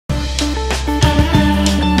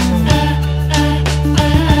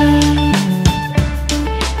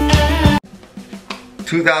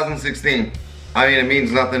2016. I mean, it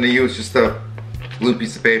means nothing to you, it's just a blue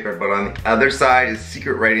piece of paper, but on the other side is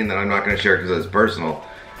secret writing that I'm not gonna share because it's personal.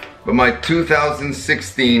 But my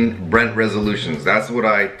 2016 Brent resolutions, that's what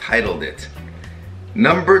I titled it.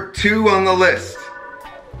 Number 2 on the list,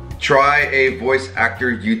 try a voice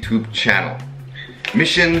actor YouTube channel.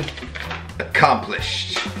 Mission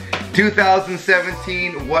accomplished.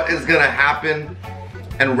 2017, what is gonna happen?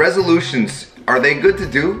 And resolutions, are they good to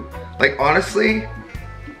do? Like honestly,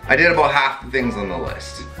 I did about half the things on the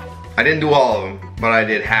list. I didn't do all of them, but I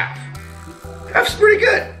did half. That's pretty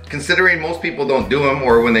good, considering most people don't do them,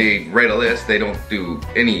 or when they write a list, they don't do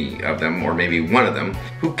any of them, or maybe one of them.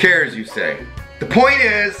 Who cares, you say? The point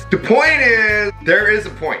is, there is a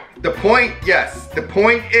point. The point is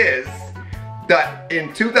that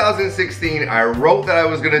in 2016, I wrote that I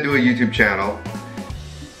was gonna do a YouTube channel,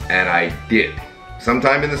 and I did.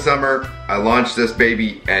 Sometime in the summer, I launched this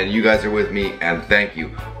baby, and you guys are with me, and thank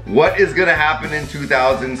you. What is gonna happen in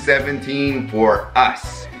 2017 for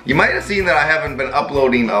us? You might have seen that I haven't been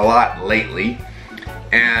uploading a lot lately,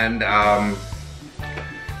 and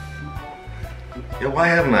why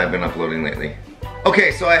haven't I been uploading lately?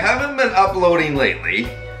 Okay, so I haven't been uploading lately,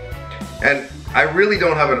 and I really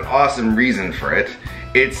don't have an awesome reason for it.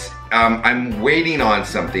 It's, I'm waiting on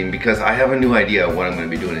something because I have a new idea of what I'm gonna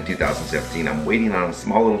be doing in 2017. I'm waiting on a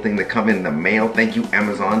small little thing to come in the mail. Thank you,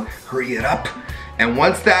 Amazon, hurry it up. And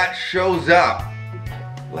once that shows up,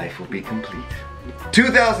 life will be complete.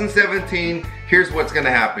 2017, here's what's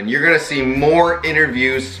gonna happen. You're gonna see more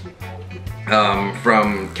interviews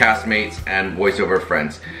from castmates and voiceover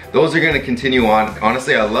friends. Those are gonna continue on.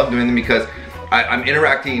 Honestly, I love doing them because I'm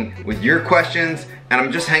interacting with your questions and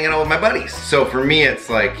I'm just hanging out with my buddies. So for me, it's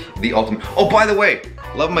like the ultimate. Oh, by the way,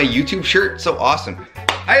 love my YouTube shirt, so awesome.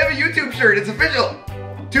 I have a YouTube shirt, it's official.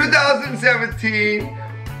 2017,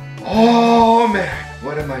 oh man,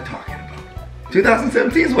 what am I talking about?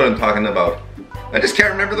 2017 is what I'm talking about. I just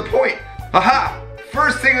can't remember the point. Aha!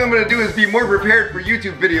 First thing I'm gonna do is be more prepared for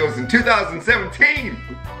YouTube videos in 2017.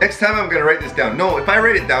 Next time I'm gonna write this down. No, if I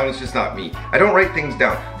write it down, it's just not me. I don't write things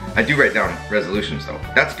down. I do write down resolutions though.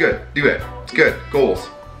 That's good, do it. It's good, goals.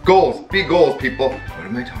 Goals, be goals, people. What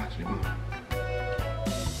am I talking about?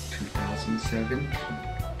 2017?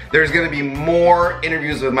 There's gonna be more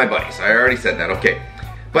interviews with my buddies. I already said that, okay.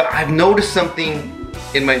 But I've noticed something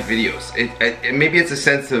in my videos. Maybe it's a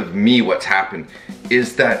sense of me, what's happened,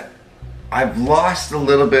 is that I've lost a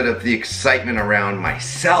little bit of the excitement around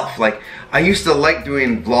myself. Like, I used to like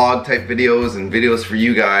doing vlog type videos and videos for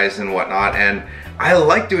you guys and whatnot, and I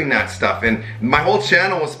like doing that stuff. And my whole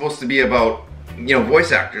channel was supposed to be about, you know,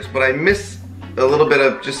 voice actors, but I miss a little bit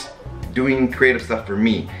of just doing creative stuff for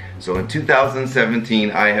me. So in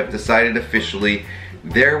 2017, I have decided officially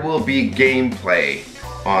there will be gameplay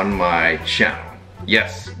on my channel.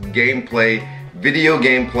 Yes, gameplay, video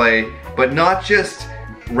gameplay, but not just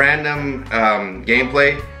random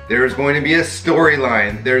gameplay. There's going to be a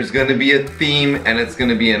storyline, there's going to be a theme, and it's going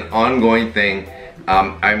to be an ongoing thing.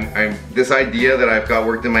 This idea that I've got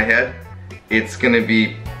worked in my head, it's going to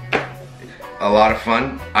be a lot of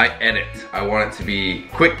fun. I edit. I want it to be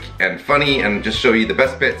quick and funny and just show you the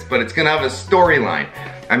best bits, but it's going to have a storyline.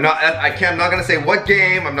 I'm not going to say what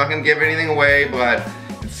game, I'm not going to give anything away, but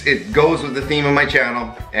it goes with the theme of my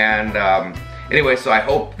channel. And anyway, so I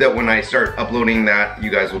hope that when I start uploading that, you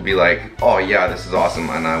guys will be like, oh yeah, this is awesome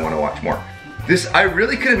and I want to watch more. I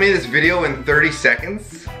really could have made this video in 30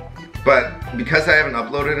 seconds, but because I haven't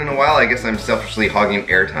uploaded in a while, I guess I'm selfishly hogging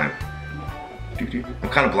airtime. I'm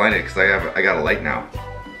kind of blinded because I got a light now.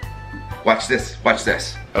 Watch this, watch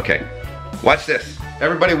this. Okay, watch this.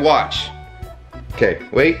 Everybody watch. Okay,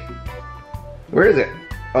 wait. Where is it?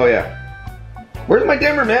 Oh yeah. Where's my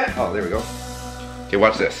dimmer, man? Oh, there we go. Okay,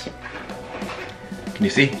 watch this. Can you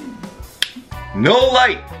see? No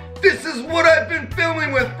light. This is what I've been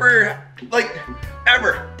filming with for, like,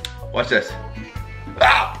 ever. Watch this.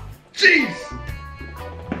 Ah, jeez.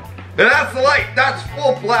 And that's the light. That's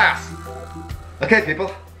full blast. Okay,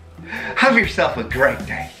 people. Have yourself a great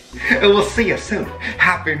day. And we'll see you soon.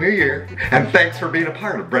 Happy New Year. And thanks for being a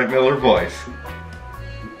part of Brent Miller Voice.